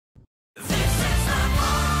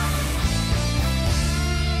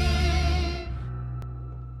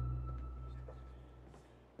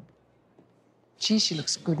Gee, she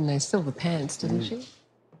looks good in those silver pants, doesn't she?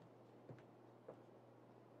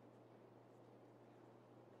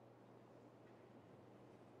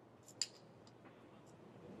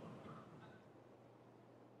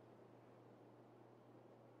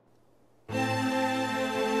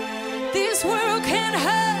 This world can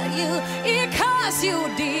hurt you, it cuts you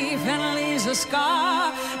deep and leaves a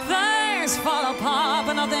scar. Things fall apart,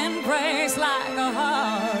 but nothing breaks like a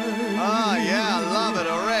heart. Oh, yeah, I love it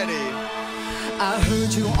already. I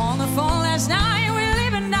heard you on the phone last night. We're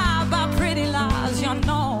living now by pretty lies, you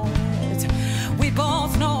know it. We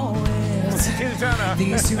both know it.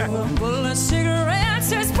 These two bullet cigarettes,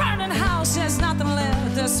 there's burning house, there's nothing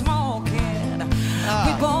left, there's smoking.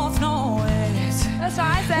 We both know it. That's what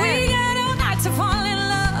I said. We get all night to fall in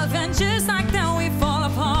love, and just like that we fall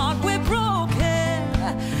apart. We're broken.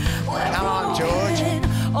 Come on, George.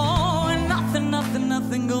 Oh, and nothing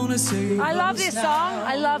gonna save I love us this now. song.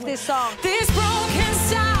 I love this song. This broken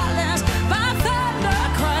silence by thunder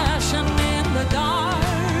crashing in the dark.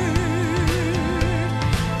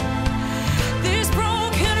 This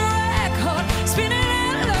broken record spinning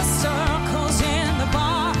endless circles in the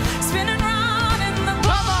bar, spinning round in the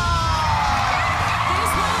bar.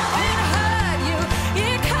 This world can hurt you,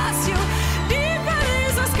 it cuts you deep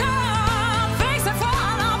as a scar. Things that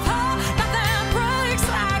fall apart, nothing breaks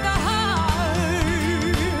like a heart.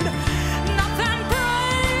 Nothing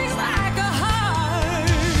breaks like a heart.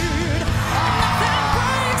 Nothing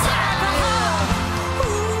breaks like a heart.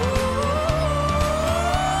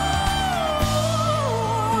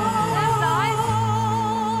 That's nice.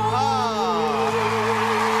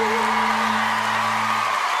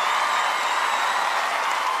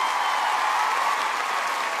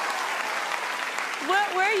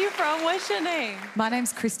 Where are you from? What's your name? My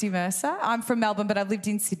name's Kristie Mercer. I'm from Melbourne, but I've lived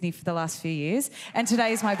in Sydney for the last few years. And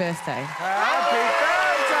today is my birthday. Happy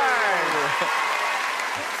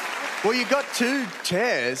birthday! Well, you got 2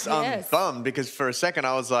 chairs. I'm Yes. bummed because for a second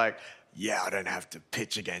I was like, yeah, I don't have to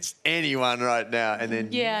pitch against anyone right now. And then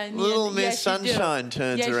little Miss yes, you do. Sunshine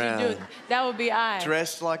turns Yes, around. you do. That would be I.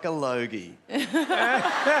 Dressed like a Logie. At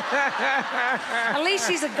least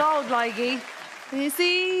she's a gold Logie. You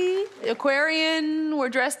see? Aquarian, we're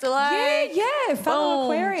dressed alike. Yeah, fellow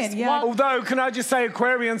Boom. Aquarian, yeah. Although, can I just say,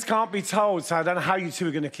 Aquarians can't be told, so I don't know how you two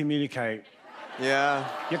are going to communicate. Yeah.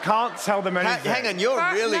 You can't tell them anything. Hang on, you're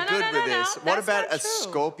really no, good no, with no, this. no. What That's about not a true.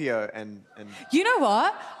 Scorpio and... You know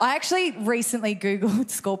what? I actually recently Googled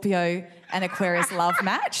Scorpio and Aquarius love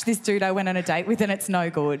match. This dude I went on a date with, and it's no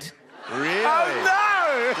good. Really? Oh, no!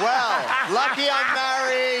 Well, lucky I'm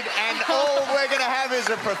married and all we're going to have is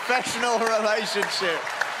a professional relationship.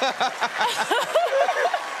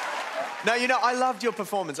 No, you know, I loved your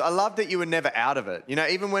performance. I loved that you were never out of it. You know,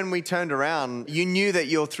 even when we turned around, you knew that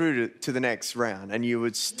you're through to the next round and you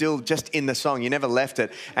were still just in the song. You never left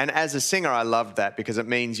it. And as a singer, I loved that because it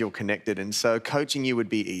means you're connected. And so coaching you would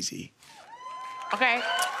be easy. Okay.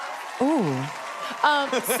 Ooh.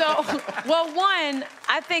 Well, one,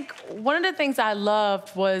 I think one of the things I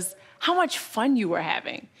loved was how much fun you were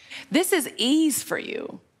having. This is ease for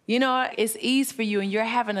you. You know, it's ease for you and you're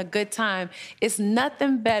having a good time. It's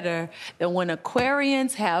nothing better than when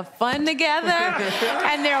Aquarians have fun together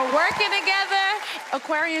and they're working together.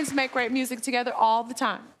 Aquarians make great music together all the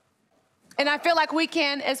time. And I feel like we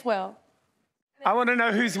can as well. I want to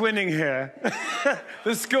know who's winning here.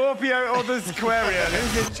 The Scorpio or the Aquarian?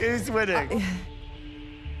 Who's winning?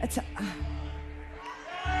 It's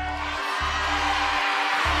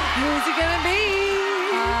Who's it gonna be?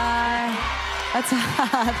 that's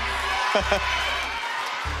hard.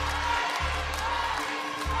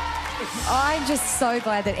 I'm just so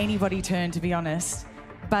glad that anybody turned, to be honest.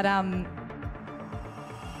 But if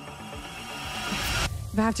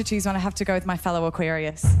I have to choose one, I have to go with my fellow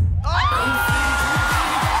Aquarius. That's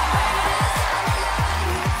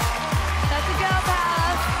a girl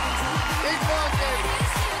power. Big bucket.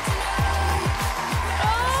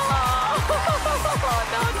 Oh,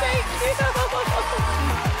 no, thank you.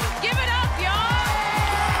 Give it up, y'all.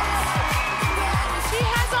 She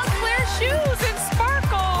has on clear shoes and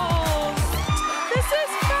sparkles. This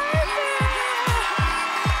is perfect.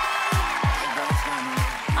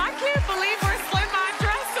 I can't believe we're slim on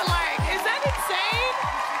dressed alike. Is that insane?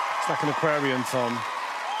 It's like an Aquarian song.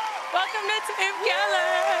 Welcome to Tim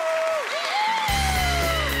Keller.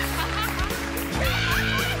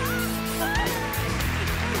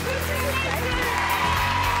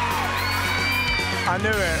 I knew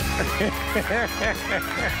it.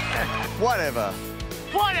 Whatever.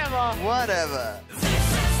 Whatever. Whatever.